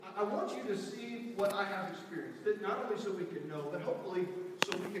I want you to see what I have experienced. That not only so we can know, but hopefully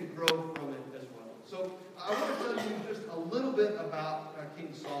so we can grow from it as well. So I want to tell you just a little bit about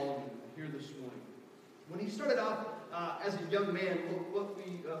King Solomon here this morning. When he started off as a young man, what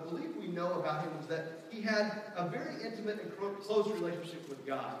we believe we know about him is that he had a very intimate and close relationship with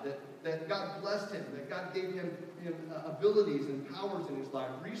God, that God blessed him, that God gave him abilities and powers in his life,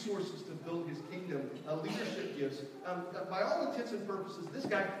 resources to build his kingdom, leadership gifts. By all intents and purposes, this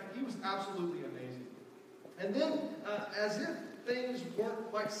guy, he was absolutely amazing. And then, as if things weren't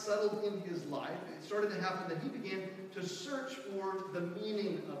quite settled in his life, it started to happen that he began to search for the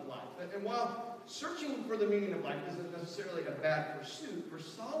meaning of life. And while searching for the meaning of life isn't necessarily a bad pursuit, for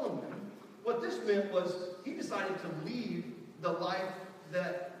Solomon, what this meant was he decided to leave the life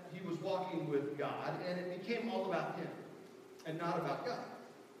that he was walking with God, and it became all about him and not about God.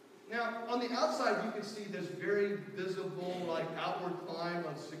 Now, on the outside, you can see this very visible, outward climb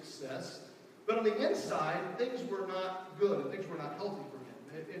of success. But on the inside, things were not good, and things were not healthy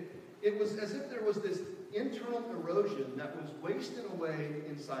for him. It was as if there was this internal erosion that was wasting away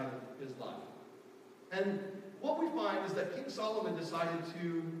inside of his life. And what we find is that King Solomon decided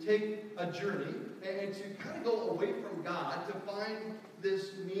to take a journey and to kind of go away from God to find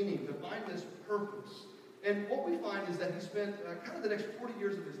this meaning, to find this purpose. And what we find is that he spent kind of the next 40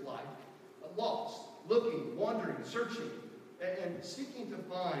 years of his life lost, looking, wandering, searching, and seeking to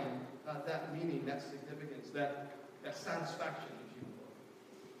find that meaning, that significance, that satisfaction, if you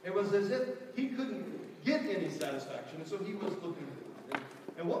will. It was as if he couldn't get any satisfaction, and so he was looking for it.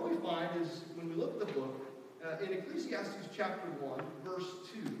 And what we find is, when we look at the book, in Ecclesiastes chapter 1, verse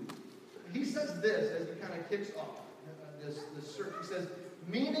 2, he says this as he kind of kicks off this search. He says,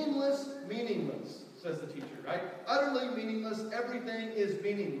 meaningless, meaningless, says the teacher, right? Utterly meaningless, everything is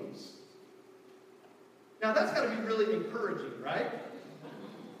meaningless. Now that's got to be really encouraging, right?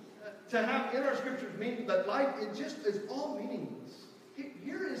 To have in our scriptures meaning that life, it just is all meaningless.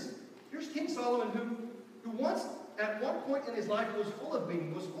 Here's King Solomon who once at one point in his life was full of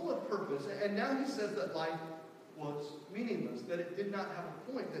meaning, was full of purpose, and now he says that life was meaningless, that it did not have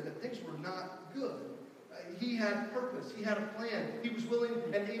a point, that things were not good. He had purpose. He had a plan. He was willing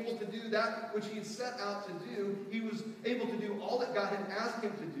and able to do that which he had set out to do. He was able to do all that God had asked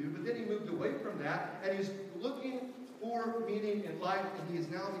him to do, but then he moved away from that, and he's looking for meaning in life, and he has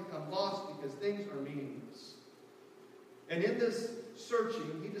now become lost because things are meaningless. And in this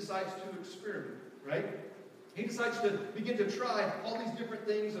searching, he decides to experiment, right? He decides to begin to try all these different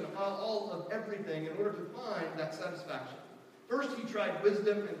things and all of everything in order to find that satisfaction. First, he tried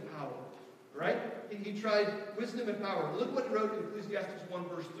wisdom and power, right? He tried wisdom and power. Look what he wrote in Ecclesiastes 1,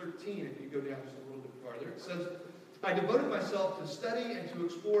 verse 13, if you go down just a little bit farther. It says, I devoted myself to study and to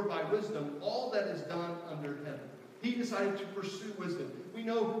explore by wisdom all that is done under heaven. He decided to pursue wisdom. We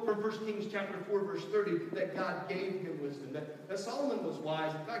know from 1 Kings chapter 4, verse 30, that God gave him wisdom, that Solomon was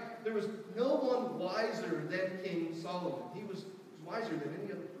wise. In fact, there was no one wiser than King Solomon. He was wiser than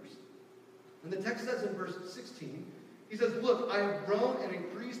any other person. And the text says in verse 16, he says, look, I have grown and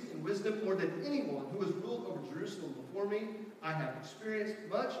increased in wisdom more than anyone who has ruled over Jerusalem before me. I have experienced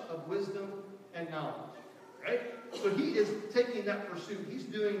much of wisdom and knowledge. Right? So he is taking that pursuit. He's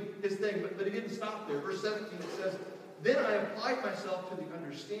doing his thing, but he didn't stop there. Verse 17, it says, then I applied myself to the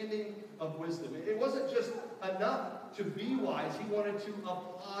understanding of wisdom. It wasn't just enough to be wise. He wanted to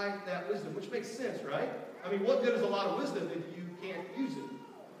apply that wisdom, which makes sense, right? I mean, what good is a lot of wisdom if you can't use it?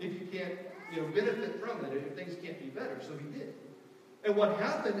 If you can't, benefit from it, if things can't be better? So he did. And what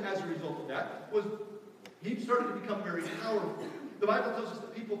happened as a result of that was he started to become very powerful. The Bible tells us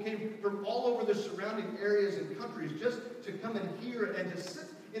that people came from all over the surrounding areas and countries just to come and hear and to sit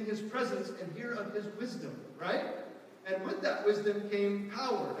in his presence and hear of his wisdom, right? And with that wisdom came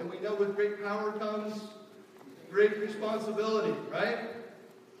power. And we know with great power comes great responsibility, right?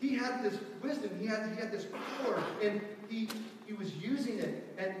 He had this wisdom. He had this power. And he was using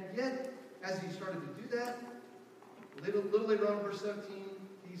it. And yet, as he started to do that, little later on in verse 17,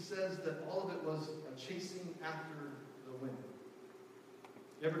 he says that all of it was a chasing after the wind.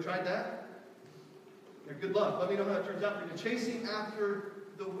 You ever tried that? Yeah, good luck. Let me know how it turns out for you. Chasing after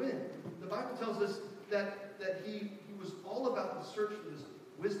the wind. The Bible tells us that he was all about the search for this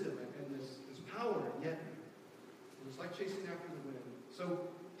wisdom and this power, and yet it was like chasing after the wind. So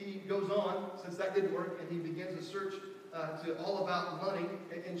he goes on, since that didn't work, and he begins a search to all about money.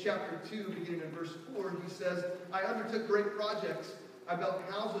 In chapter 2, beginning in verse 4, he says, I undertook great projects. I built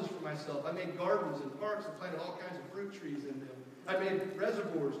houses for myself. I made gardens and parks and planted all kinds of fruit trees in them. I made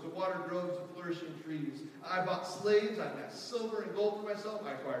reservoirs to water groves of flourishing trees. I bought slaves. I amassed silver and gold for myself.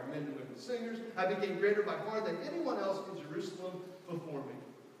 I acquired men and women singers. I became greater by far than anyone else in Jerusalem before me.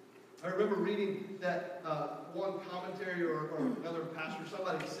 I remember reading that one commentary or another pastor,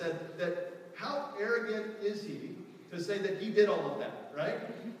 somebody said that how arrogant is he to say that he did all of that, right?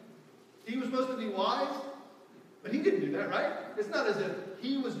 He was supposed to be wise, but he didn't do that, right? It's not as if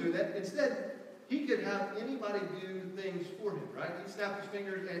he was doing that. Instead, he could have anybody do things for him, right? He'd snap his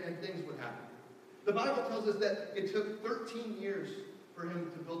fingers and things would happen. The Bible tells us that it took 13 years for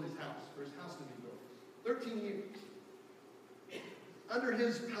him to build his house, for his house to be built. 13 years. Under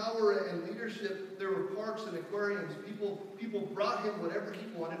his power and leadership, there were parks and aquariums. People brought him whatever he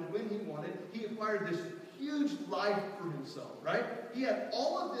wanted, when he wanted. He acquired this huge life for himself, right? He had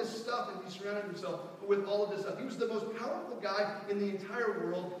all of this stuff, and he surrounded himself with all of this stuff. He was the most powerful guy in the entire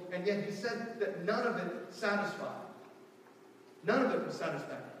world, and yet he said that none of it satisfied. None of it was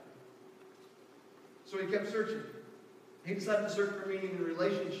satisfactory. So he kept searching. He decided to search for meaning in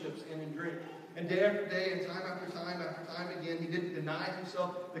relationships and in drink. And day after day, and time after time again, he didn't deny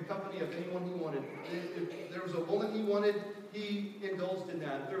himself the company of anyone he wanted. If there was a woman he wanted, he indulged in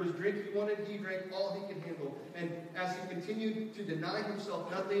that. If there was drink he wanted, he drank all he could handle. And as he continued to deny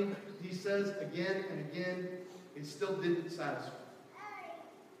himself nothing, he says again and again, it still didn't satisfy.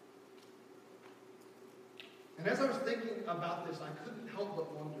 And as I was thinking about this, I couldn't help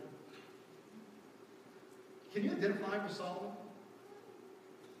but wonder, can you identify with Solomon?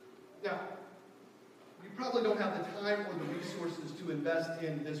 Now, you probably don't have the time or the resources to invest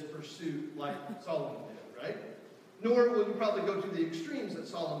in this pursuit like Solomon did, right? Nor will you probably go to the extremes that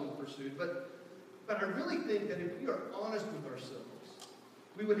Solomon pursued. But I really think that if we are honest with ourselves,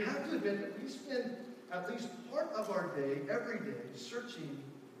 we would have to admit that we spend at least part of our day, every day, searching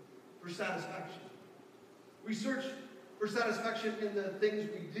for satisfaction. We search for satisfaction in the things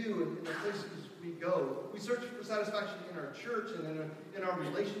we do and in the places we go. We search for satisfaction in our church and in our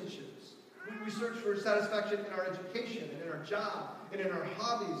relationships. We search for satisfaction in our education and in our job and in our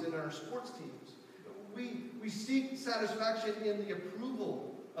hobbies and in our sports teams. We seek satisfaction in the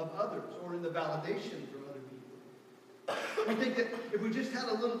approval of others or in the validation from other people. We think that if we just had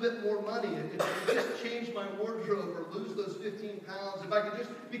a little bit more money, if I just change my wardrobe or lose those 15 pounds, if I could just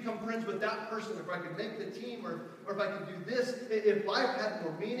become friends with that person, if I could make the team, or if I could do this, if life had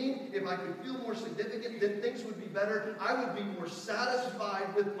more meaning, if I could feel more significant, then things would be better. I would be more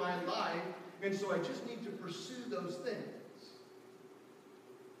satisfied with my life, and so I just need to pursue those things.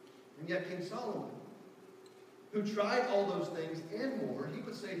 And yet King Solomon, who tried all those things and more, he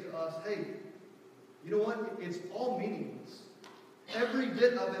would say to us, hey, you know what? It's all meaningless. Every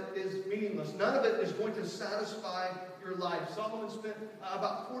bit of it is meaningless. None of it is going to satisfy your life. Solomon spent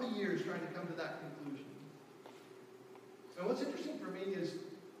about 40 years trying to come to that conclusion. And what's interesting for me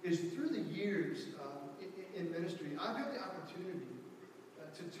is through the years in ministry, I've had the opportunity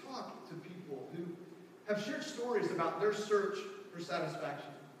to talk to people who have shared stories about their search for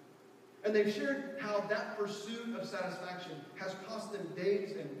satisfaction. And they've shared how that pursuit of satisfaction has cost them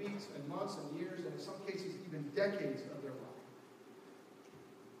days and weeks and months and years, and in some cases even decades of their life.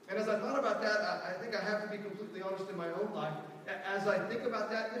 And as I thought about that, I think I have to be completely honest in my own life. As I think about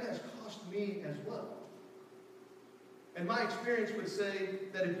that, it has cost me as well. And my experience would say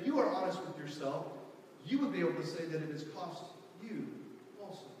that if you are honest with yourself, you would be able to say that it has cost you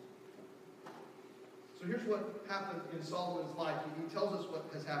also. So here's what happened in Solomon's life. He tells us what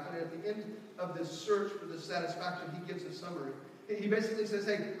has happened. And at the end of this search for this satisfaction, he gives a summary. He basically says,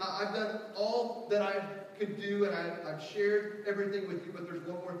 hey, I've done all that I could do, and I've shared everything with you, but there's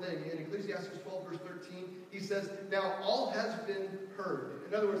one more thing. In Ecclesiastes 12, verse 13, he says, now all has been heard.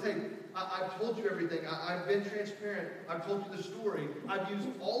 In other words, hey, I've told you everything. I've been transparent. I've told you the story. I've used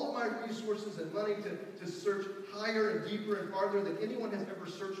all of my resources and money to search higher and deeper and farther than anyone has ever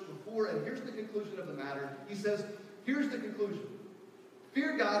searched before. And here's the conclusion of the matter. He says, here's the conclusion.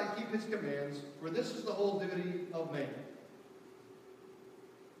 Fear God and keep his commands, for this is the whole duty of man.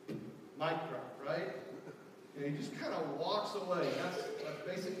 Mic drop, right? And he just kind of walks away. That's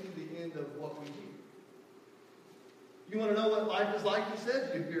basically the end of what we do. You want to know what life is like, he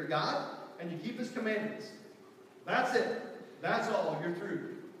said? You fear God and you keep his commandments. That's it. That's all. You're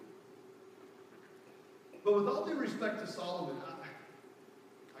through. But with all due respect to Solomon,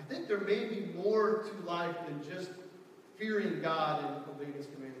 I think there may be more to life than just fearing God and obeying his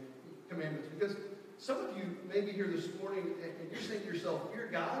commandments. Because some of you may be here this morning and you're saying to yourself, fear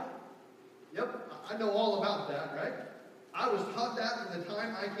God? Yep, I know all about that, right? I was taught that from the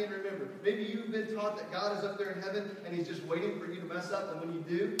time I can remember. Maybe you've been taught that God is up there in heaven and he's just waiting for you to mess up, and when you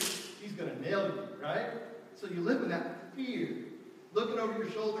do, he's going to nail you, right? So you live in that fear, looking over your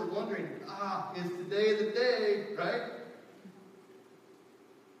shoulder, wondering, is today the day, right?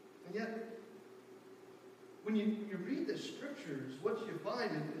 And yet, when you read the scriptures, what you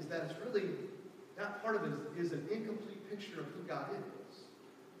find is that it's that part of it is an incomplete picture of who God is.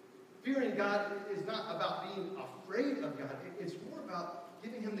 Fearing God is not about being afraid of God. It's more about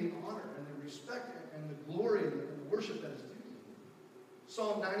giving him the honor and the respect and the glory and the worship that is due to him.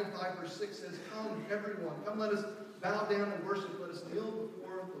 Psalm 95 verse 6 says, "Come everyone, come let us bow down and worship. Let us kneel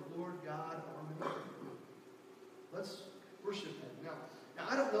before the Lord God our Maker." Let's worship him. Now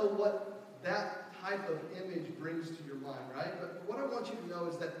I don't know what that type of image brings to your mind, right? But what I want you to know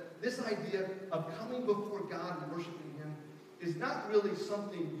is that this idea of coming before God and worshiping him is not really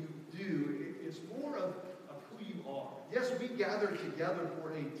something you do. It's more of who you are. Yes, we gather together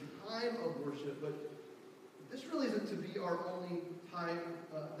for a time of worship, but this really isn't to be our only time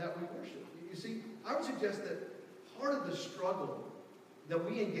that we worship. You see, I would suggest that part of the struggle that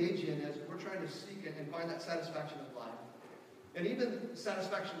we engage in as we're trying to seek and find that satisfaction of life, and even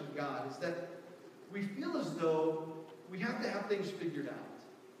satisfaction with God, is that we feel as though we have to have things figured out.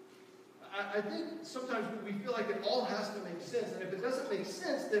 I think sometimes we feel like it all has to make sense, and if it doesn't make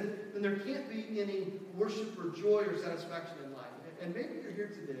sense, then there can't be any worship or joy or satisfaction in life. And maybe you're here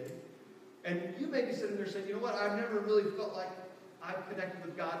today, and you may be sitting there saying, "You know what, I've never really felt like I've connected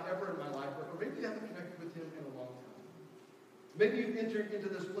with God ever in my life," or maybe you haven't connected with him in a long time. Maybe you've entered into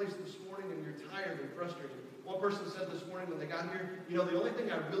this place this morning and you're tired and frustrated. One person said this morning when they got here, "You know, the only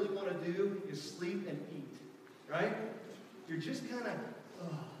thing I really want to do is sleep and eat." Right? You're just kind of,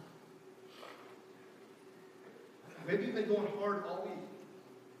 Maybe you've been going hard all week.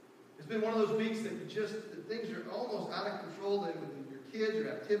 It's been one of those weeks that things are almost out of control with your kids, your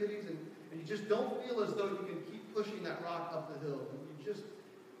activities, and you just don't feel as though you can keep pushing that rock up the hill.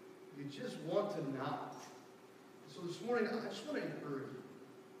 You just want to not. So this morning, I just want to encourage you.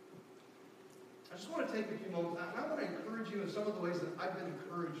 I just want to take a few moments, and I want to encourage you in some of the ways that I've been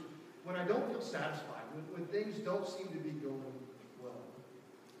encouraged when I don't feel satisfied, when things don't seem to be going well.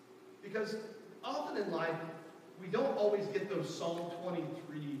 Because often in life, we don't always get those Psalm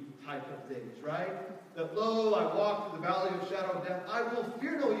 23 type of days, right? That, "Lo, I walk through the valley of shadow of death, I will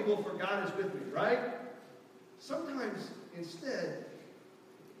fear no evil, for God is with me," right? Sometimes, instead,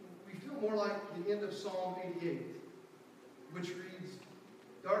 we feel more like the end of Psalm 88, which reads,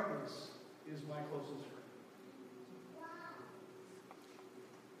 "Darkness is my closest friend."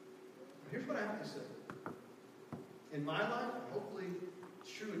 Here's what I have to say. In my life, hopefully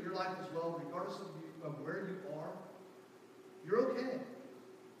it's true in your life as well, regardless of where you are, you're okay.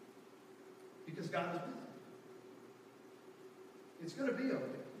 Because God is with you. It's going to be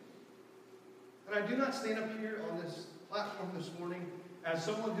okay. And I do not stand up here on this platform this morning as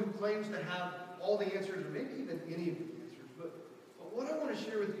someone who claims to have all the answers, or maybe even any of the answers. But what I want to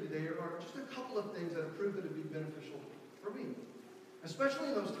share with you today are just a couple of things that have proven to be beneficial for me. Especially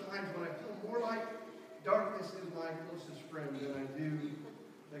in those times when I feel more like darkness is my closest friend than I do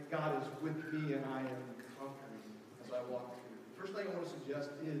that God is with me and I am conquering as I walk through. The first thing I want to suggest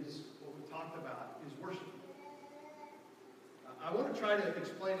is what we talked about, is worship. I want to try to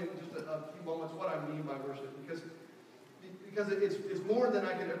explain in just a few moments what I mean by worship, because it's more than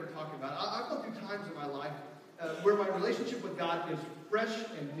I could ever talk about. I've gone through times in my life where my relationship with God is fresh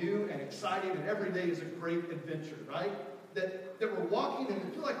and new and exciting, and every day is a great adventure, right? That we're walking, and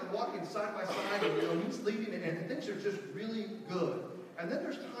we feel like we're walking side by side, and he's leading, and things are just really good. And then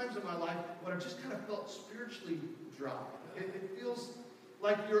there's times in my life when I've just kind of felt spiritually dry. It feels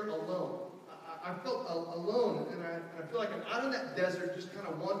like you're alone. I felt alone, and I feel like I'm out in that desert just kind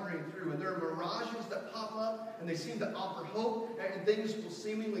of wandering through. And there are mirages that pop up, and they seem to offer hope, and things will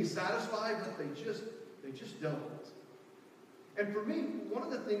seemingly satisfy, but they just don't. And for me, one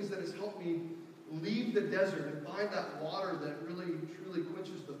of the things that has helped me leave the desert and find that water that really, truly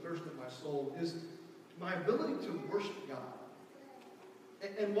quenches the thirst of my soul is my ability to worship God.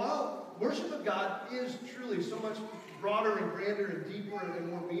 And while worship of God is truly so much broader and grander and deeper and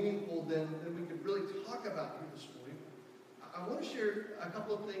more meaningful than we could really talk about here this morning, I want to share a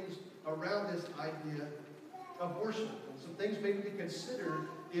couple of things around this idea of worship, and some things maybe to consider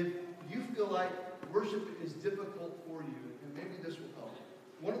if you feel like worship is difficult for you, and maybe this will help.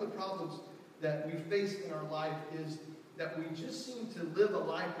 One of the problems that we face in our life is that we just seem to live a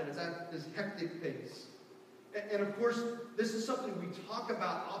life that is at this hectic pace. And of course, this is something we talk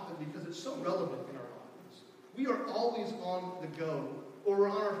about often because it's so relevant in our lives. We are always on the go, or we're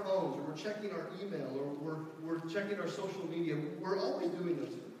on our phones, or we're checking our email, or we're checking our social media. We're always doing those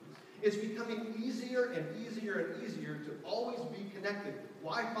things. It's becoming easier and easier and easier to always be connected.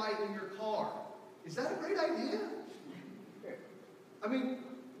 Wi-Fi in your car. Is that a great idea? I mean,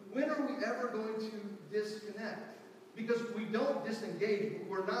 when are we ever going to disconnect? Because we don't disengage.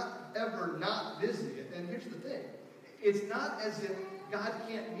 We're not ever not busy. And here's the thing. It's not as if God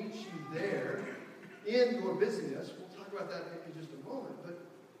can't meet you there. in your busyness, we'll talk about that in just a moment,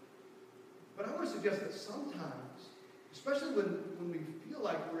 but I want to suggest that sometimes, especially when we feel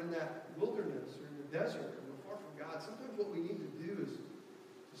like we're in that wilderness or in the desert and we're far from God, sometimes what we need to do is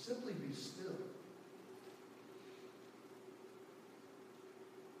to simply be still.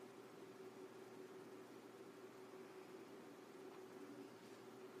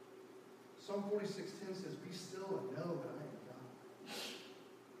 Psalm 46:10 says, "Be still and know that I am God."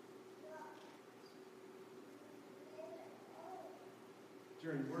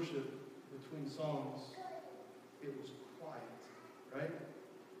 During worship, between songs, it was quiet, right?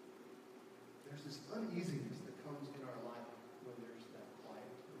 There's this uneasiness that comes in our life when there's that quiet,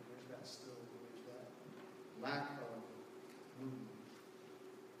 when there's that still, when there's that lack of movement.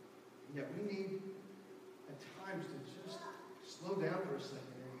 And yet we need, at times, to just slow down for a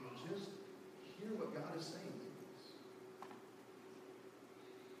second and just hear what God is saying to us.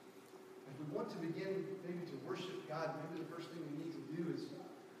 If we want to begin maybe to worship God, maybe the first thing we need to do is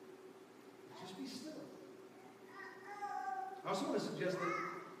just be still. I also want to suggest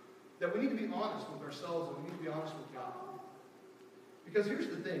that we need to be honest with ourselves and we need to be honest with God. Because here's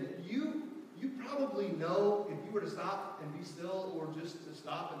the thing. You probably know if you were to stop and be still or just to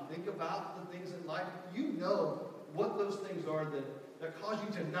stop and think about the things in life, you know what those things are that cause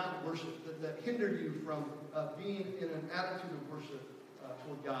you to not worship, that hinder you from being in an attitude of worship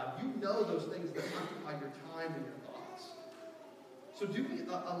toward God. You know those things that occupy your time and your thoughts. So do we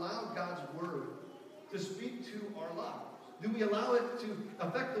allow God's word to speak to our lives? Do we allow it to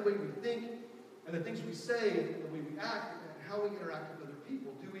affect the way we think and the things we say and the way we act and how we interact with other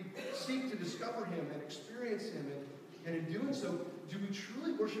people? Do we seek to discover him and experience him? And in doing so, do we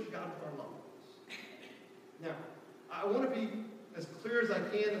truly worship God with our lives? Now, I want to be as clear as I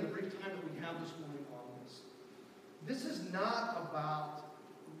can in the brief time that we have this morning on this. This is not about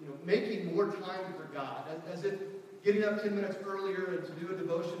making more time for God, as if getting up 10 minutes earlier and to do a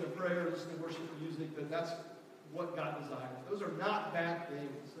devotion, a prayer, listen to worship music, that's what God desires. Those are not bad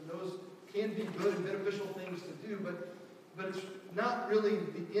things, and those can be good and beneficial things to do, but it's not really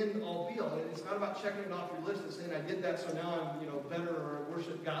the end-all be-all. And it's not about checking it off your list and saying, I did that, so now I'm better or I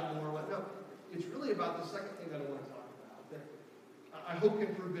worship God more or what. No, it's really about the second thing that I want to talk about that I hope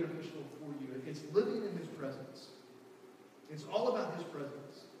can prove beneficial for you. It's living in his presence. It's all about his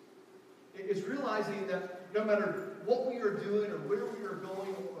presence. It's realizing that no matter what we are doing or where we are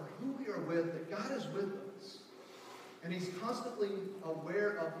going or who we are with, that God is with us. And he's constantly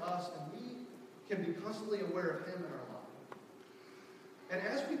aware of us, and we can be constantly aware of him in our life. And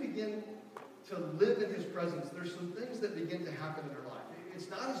as we begin to live in his presence, there's some things that begin to happen in our life. It's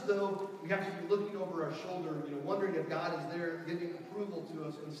not as though we have to be looking over our shoulder, wondering if God is there giving approval to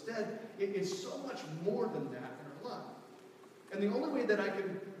us. Instead, it's so much more than that in our life. And the only way that I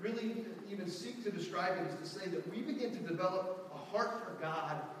can really even seek to describe it is to say that we begin to develop a heart for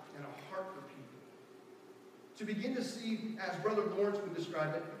God and a heart for people. To begin to see, as Brother Lawrence would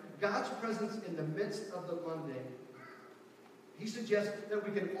describe it, God's presence in the midst of the mundane. He suggests that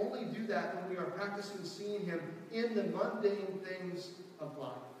we can only do that when we are practicing seeing him in the mundane things of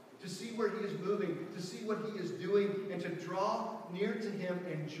life. To see where he is moving, to see what he is doing, and to draw near to him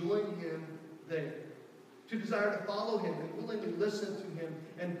and join him there. To desire to follow him and willingly listen to him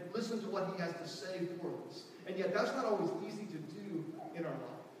and listen to what he has to say for us. And yet that's not always easy to do in our life.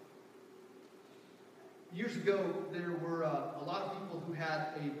 Years ago, there were a lot of people who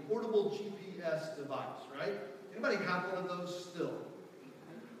had a portable GPS device, right? Anybody have one of those still?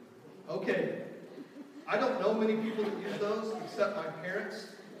 Okay. I don't know many people that use those except my parents.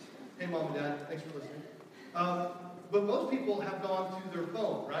 Hey, Mom and Dad, thanks for listening. But most people have gone to their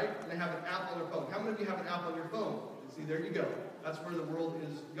phone, right? And they have an app on their phone. How many of you have an app on your phone? See, there you go. That's where the world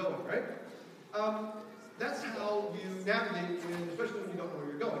is going, right? That's how you navigate, especially when you don't know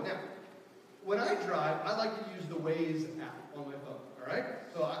where you're going. Now, when I drive, I like to use the Waze app on my phone, all right?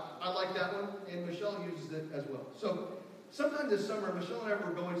 So I like that one, and Michelle uses it as well. So sometime this summer, Michelle and I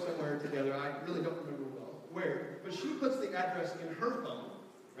were going somewhere together. I really don't remember where, but she puts the address in her phone,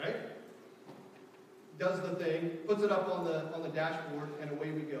 right? Does the thing, puts it up on the dashboard, and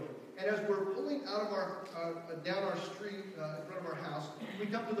away we go. And as we're pulling out of our down our street in front of our house, we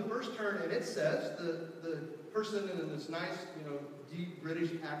come to the first turn, and it says the person in this nice, deep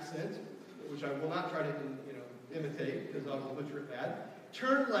British accent, which I will not try to imitate because I will butcher it bad.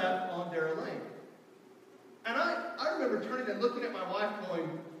 Turn left on Dara Lane. And I remember turning and looking at my wife,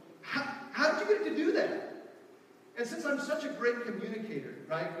 going, "How did you get to do that?" And since I'm such a great communicator,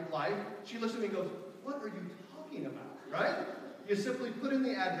 right, with life, she looks at me and goes, "What are you talking about?" Right? You simply put in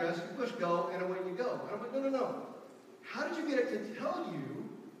the address, you push go, and away you go. And I'm like, no. How did you get it to tell you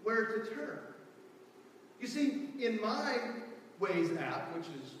where to turn? You see, in my Waze app, which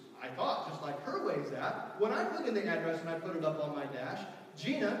is, I thought, just like her Waze app, when I put in the address and I put it up on my dash,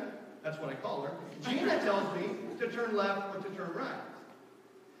 Gina, that's what I call her, Gina tells me to turn left or to turn right.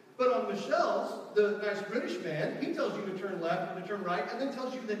 But on Michelle's, the nice British man, he tells you to turn left or to turn right, and then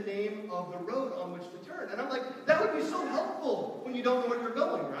tells you the name of the road on which to turn. And I'm like, that would be so helpful when you don't know where you're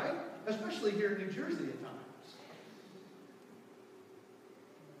going, right? Especially here in New Jersey at times.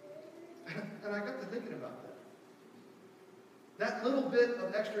 And I got to thinking about that. That little bit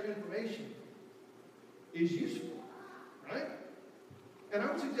of extra information is useful, right? And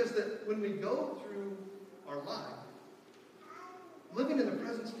I would suggest that when we go through our life, living in the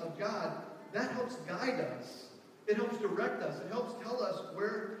presence of God, that helps guide us. It helps direct us. It helps tell us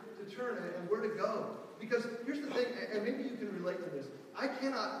where to turn and where to go. Because here's the thing, and maybe you can relate to this. I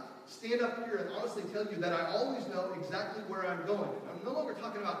cannot stand up here and honestly tell you that I always know exactly where I'm going. I'm no longer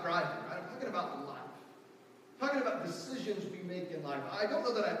talking about driving, right? I'm talking about life. I'm talking about decisions we make in life. I don't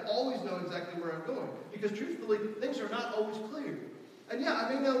know that I always know exactly where I'm going. Because truthfully, things are not always clear. And yeah,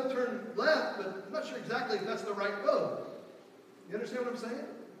 I may know to turn left, but I'm not sure exactly if that's the right road. You understand what I'm saying?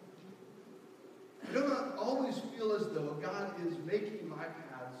 I do not always feel as though God is making my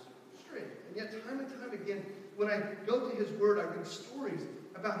paths straight. And yet, time and time again, when I go to His Word, I read stories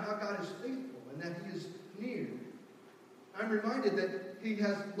about how God is faithful and that He is near. I'm reminded that He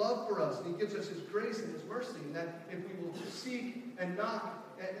has love for us, and He gives us His grace and His mercy, and that if we will seek and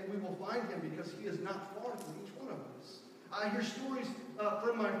knock, and we will find Him because He is not far from each one of us. I hear stories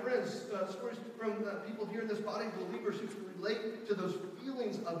from my friends, stories from people here in this body of believers who can relate to those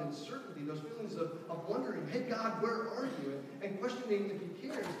feelings of uncertainty, those feelings of wondering, hey God, where are you? And questioning if He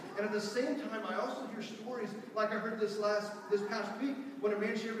cares. And at the same time, I also hear stories like I heard this past week when a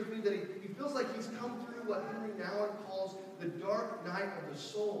man shared with me that he feels like he's come through what Henry Nouwen calls the dark night of the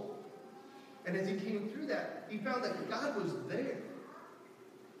soul. And as he came through that, he found that God was there,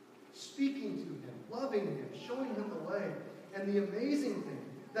 speaking to him, loving him, showing him the way. And the amazing thing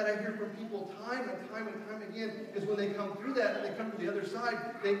that I hear from people time and time and time again is when they come through that and they come to the other side,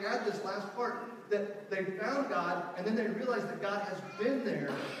 they add this last part that they found God, and then they realize that God has been there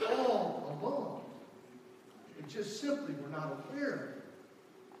all along. They just simply were not aware of it.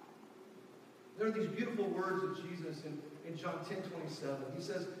 There are these beautiful words of Jesus in John 10:27. He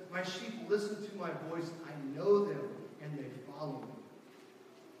says, "My sheep listen to my voice. I know them, and they follow me."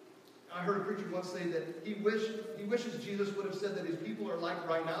 I heard a preacher once say that he wishes Jesus would have said that his people are like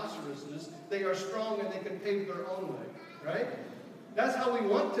rhinoceroses. They are strong and they can pave their own way, right? That's how we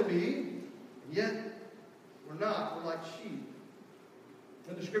want to be, and yet we're not. We're like sheep.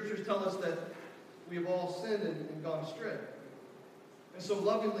 And the scriptures tell us that we have all sinned and gone astray. And so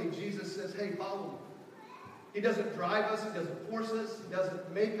lovingly, Jesus says, hey, follow me. He doesn't drive us. He doesn't force us. He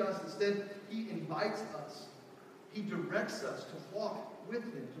doesn't make us. Instead, He invites us. He directs us to walk with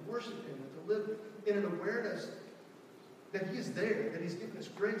Him, to worship Him, and to live in an awareness that He is there, that He's given us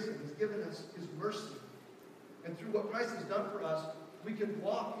grace, and He's given us His mercy. And through what Christ has done for us, we can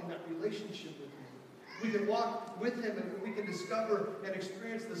walk in that relationship with Him. We can walk with Him, and we can discover and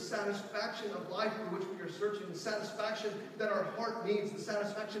experience the satisfaction of life for which we are searching, the satisfaction that our heart needs, the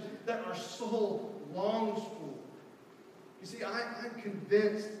satisfaction that our soul longs for. You see, I'm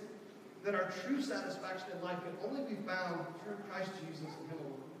convinced that our true satisfaction in life can only be found through Christ Jesus and Him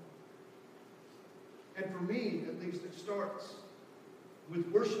alone. And for me, at least, it starts with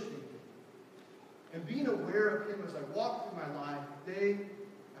worshiping Him and being aware of Him as I walk through my life day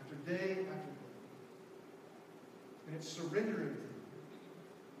after day after day. And it's surrendering to Him.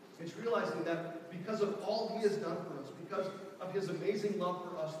 It's realizing that because of all He has done for us, because of His amazing love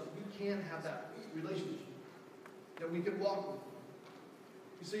for us, that we can have that relationship, that we can walk with Him.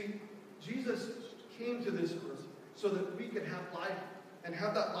 You see, Jesus came to this earth so that we could have life and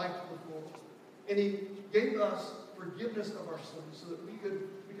have that life to the full. And He gave us forgiveness of our sins so that we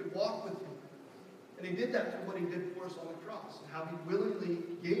could walk with Him. And He did that through what He did for us on the cross, and how He willingly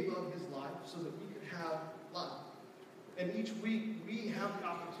gave up His life so that we could have life. And each week we have the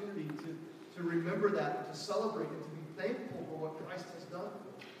opportunity to remember that, and to celebrate, and to be thankful for what Christ has done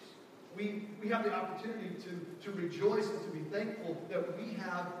for us. We have the opportunity to rejoice and to be thankful that we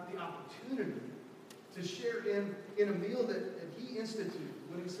have the opportunity to share in a meal that He instituted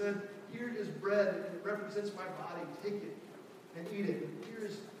when He said, here is bread, and it represents my body, take it and eat it. And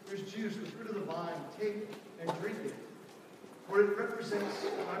there's juice, the fruit of the vine, take it and drink it. Or it represents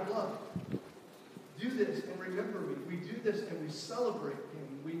my blood. Do this and remember me. We do this and we celebrate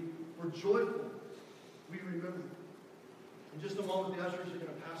Him. We're joyful. We remember. In just a moment, the ushers are going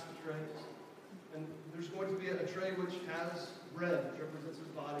to pass the trays. And there's going to be a tray which has bread, which represents His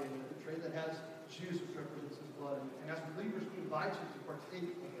body, and a tray that has juice which represents his blood. And as believers, we invite you to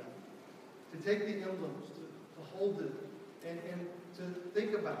partake of that, to take the emblems, to hold it, and to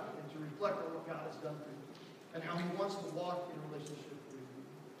think about it, and to reflect on what God has done for you, and how he wants to walk in a relationship with you.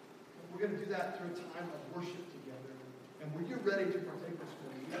 We're going to do that through a time of worship together. And when you're ready to partake this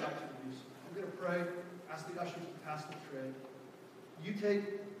morning, we invite you to do so. I'm going to pray, ask the ushers to pass the tray. You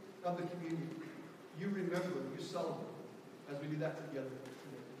take of the communion. You remember, you celebrate as we do that together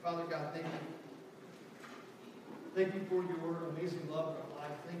today. Father God, thank you. Thank you for your amazing love in our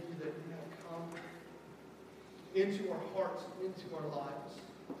life. Thank you that you have come into our hearts, into our lives,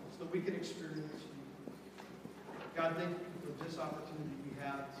 so that we can experience you. God, thank you for this opportunity we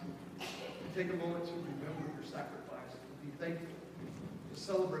have to take a moment to remember your sacrifice, to be thankful, to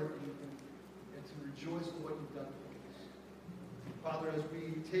celebrate you, and to rejoice in what you've done for us. Father, as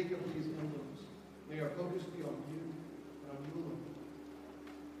we take of these emblems, may our focus be on you and on you alone.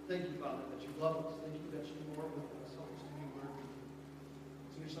 Thank you, Father, that you love us. Thank you that you are with us. Help us to be worthy.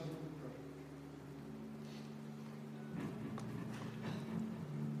 It's in your Son we pray.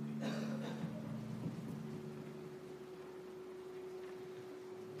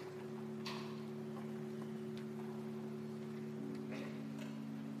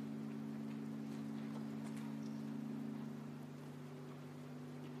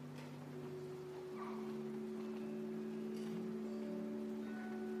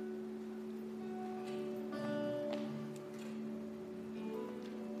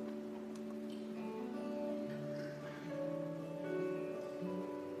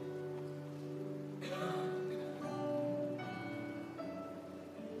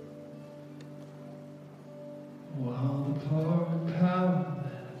 While the poor and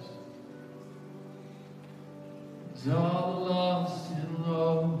powerless is all lost and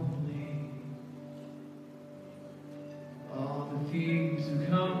lonely, all the thieves who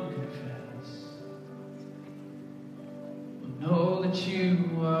come confess will know that you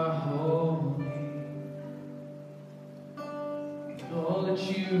are holy, know that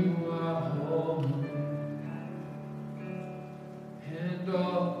you are holy, and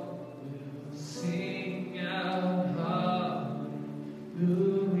all will sing out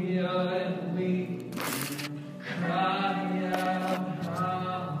hallelujah, and we cry out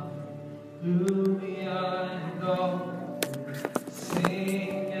hallelujah, and all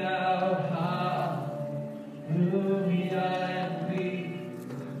sing out hallelujah, and we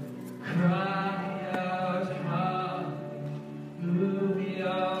cry out hallelujah.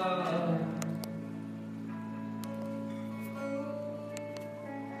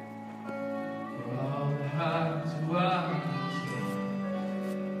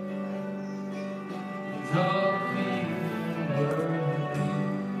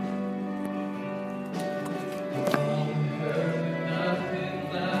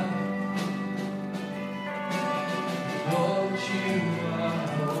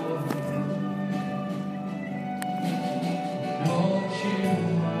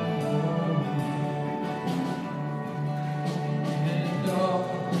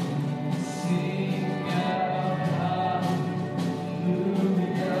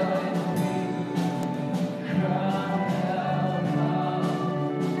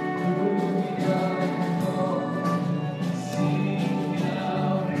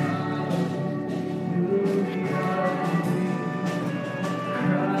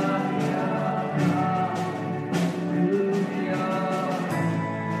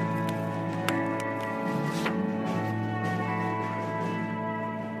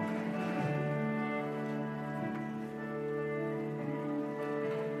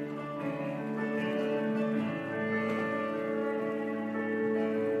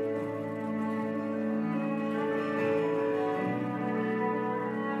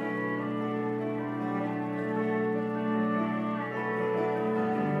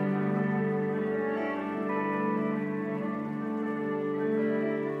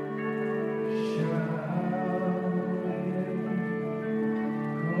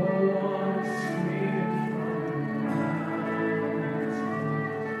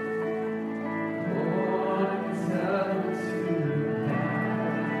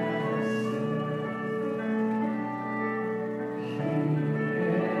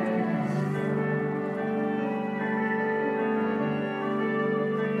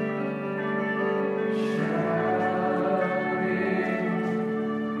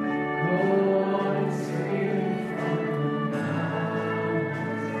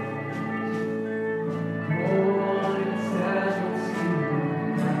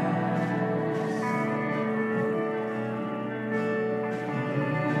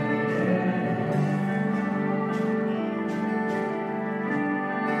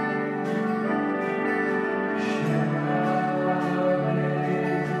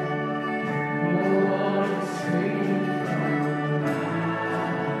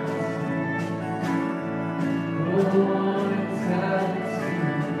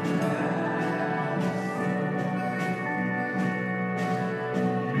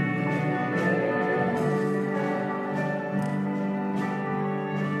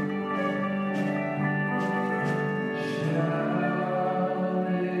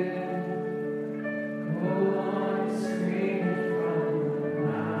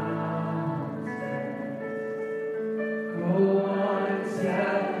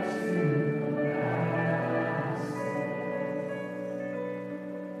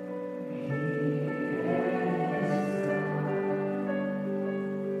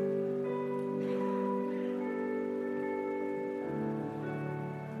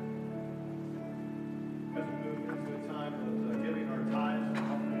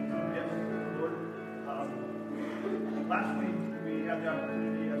 Last week, we had the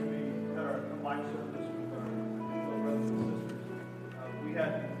opportunity as we had our combined service with our brothers and sisters. We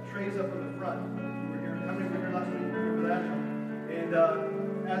had trays up in the front. We were here. How many were here last week? Remember that? And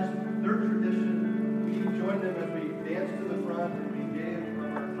as their tradition, we joined them as we danced to the front and we gave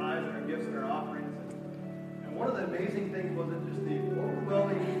from our tithes and our gifts and our offerings. And one of the amazing things was just the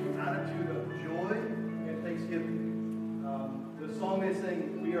overwhelming attitude of joy and thanksgiving. The song they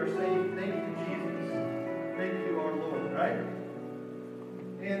sing, we are saying, "Thank you, Jesus. Thank you, our Lord," right?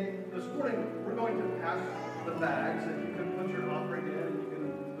 And this morning, we're going to pass the bags, and you can put your offering in, and you can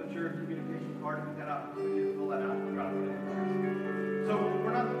put your communication card and that out. You can fill that out and drop it in the bags. So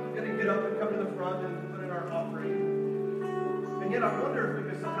we're not going to get up and come to the front and put in our offering. And yet, I wonder if we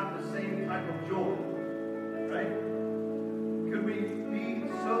could still have the same type of joy, right? Could we be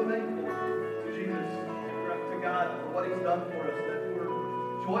so thankful to Jesus, to God, for what He's done for us, that we're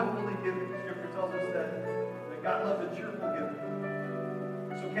joyfully giving? Scripture tells us that God loves a cheerful giver.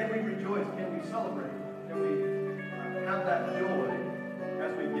 So can we rejoice? Can we celebrate? Can we have that joy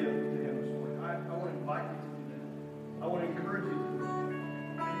as we give to Him this morning? I want to invite you to do that. I want to encourage you to do that.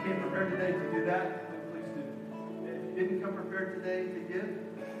 If you came prepared today to do that, then please do. If you didn't come prepared today to give,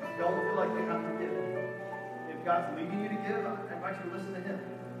 don't feel like you have to give. If God's leading you to give, I invite you to listen to Him.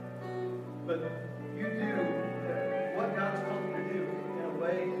 But you do what God's called you to do in a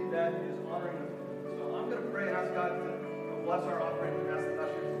way that is honoring of Him. So I'm going to pray and ask God to bless our offering and ask the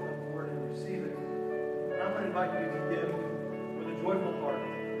ushers to come forward and receive it. And I'm going to invite you to give with a joyful heart,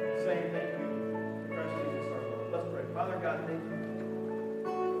 saying thank you to Christ Jesus our Lord. Let's pray. Father God, thank you.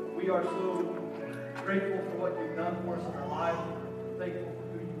 We are so grateful for what you've done for us in our lives. Thankful for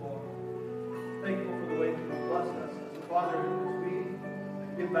who you are. Thankful for the way that you've blessed us. So Father, as we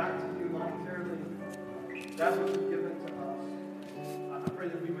give back to you monetarily, that which you've given to us, I pray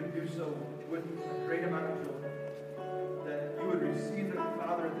that we would do so with a great amount of joy. That you would receive it,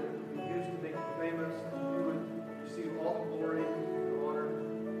 Father, that you would use to make you famous. That you would receive all the glory and honor.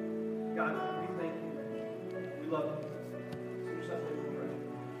 God, we thank you. We love you. It's in your Son's name we pray.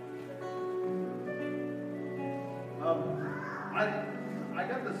 I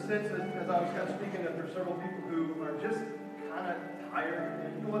got the sense as I was kind of speaking that there's several people who are just kind of tired. And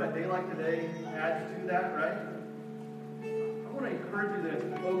you know what a day like today adds to that, right? I want to encourage you that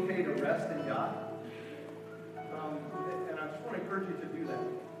it's okay to rest in God. And I just want to encourage you to do that.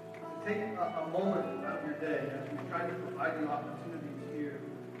 Take a moment out of your day as we try to provide you opportunities here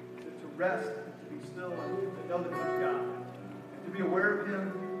to rest, to be still, and to know that there's God. And to be aware of Him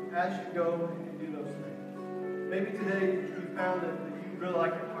as you go and do those things. Maybe today you found that you really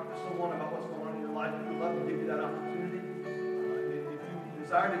like to talk to someone about what's going on in your life. We'd love to give you that opportunity. If you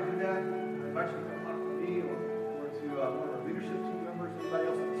desire to do that, I invite you to come talk to me or to one of our leadership team members, anybody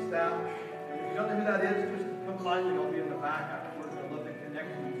else on the staff. And if you don't know who that is, just come find me. I'll be in the back afterwards. I'd love to connect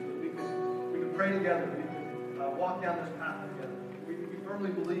you so that we can pray together. We can walk down this path together. We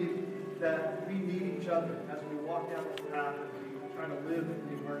firmly believe that we need each other as we walk down this path as we try to live in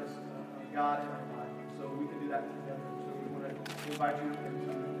the awareness of God in our life. So we can do that together. So we want to invite you and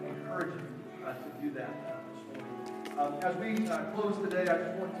to encourage you to do that this morning. As we close today, I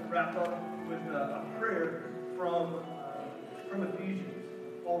just want to wrap up with a prayer from Ephesians.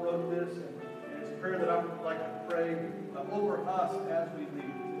 Paul wrote this, and it's a prayer that I would like to pray over us as we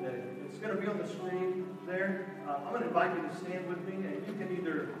leave today. It's going to be on the screen there. I'm going to invite you to stand with me, and you can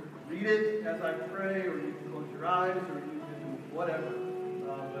either read it as I pray, or you can close your eyes, or you can whatever. But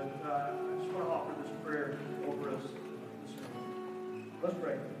I just want to offer this prayer over us this morning. Let's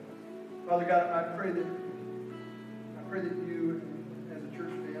pray. Father God, I pray that you, as a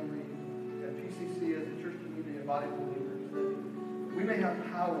church family, at PCC, as a church community, and body of believers, that we may have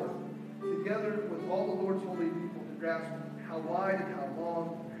power together with all the Lord's holy people to grasp how wide and how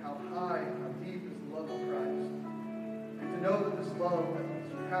long, how high and how deep is the love of Christ. And to know that this love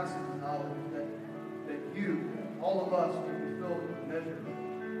surpasses knowledge, that you, all of us, will be filled with the measure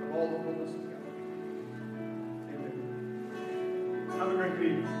of all the fullness of God. Amen. Have a great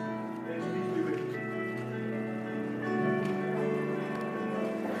week. And it's peace be with you.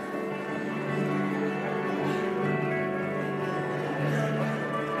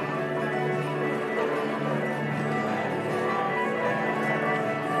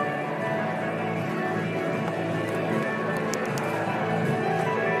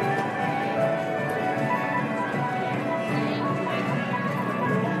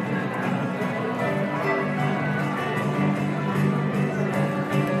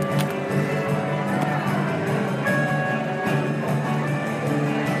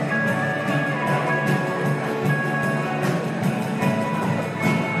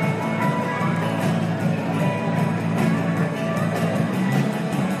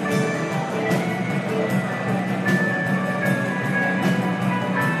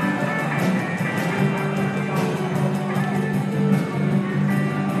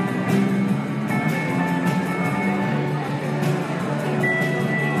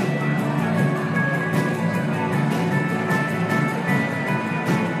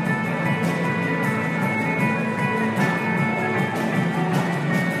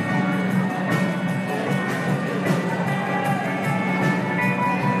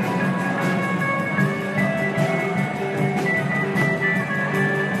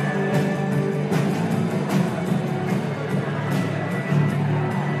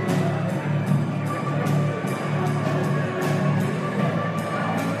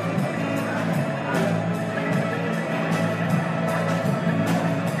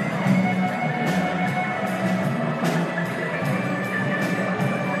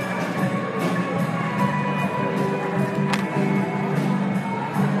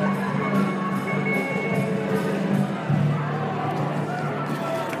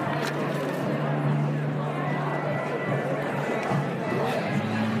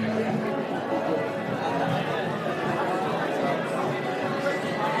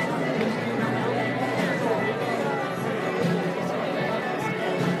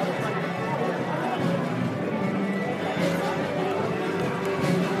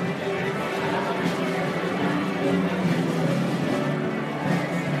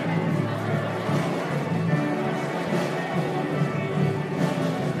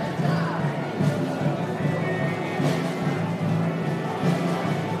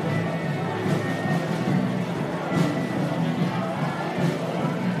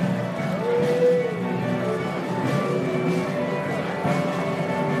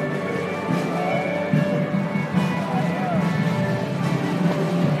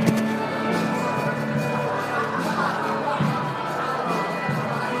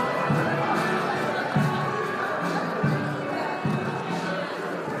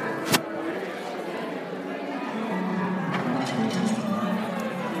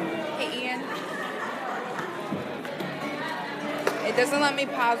 It doesn't let me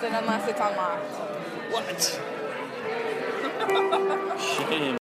pause it unless it's unlocked. What? Shame.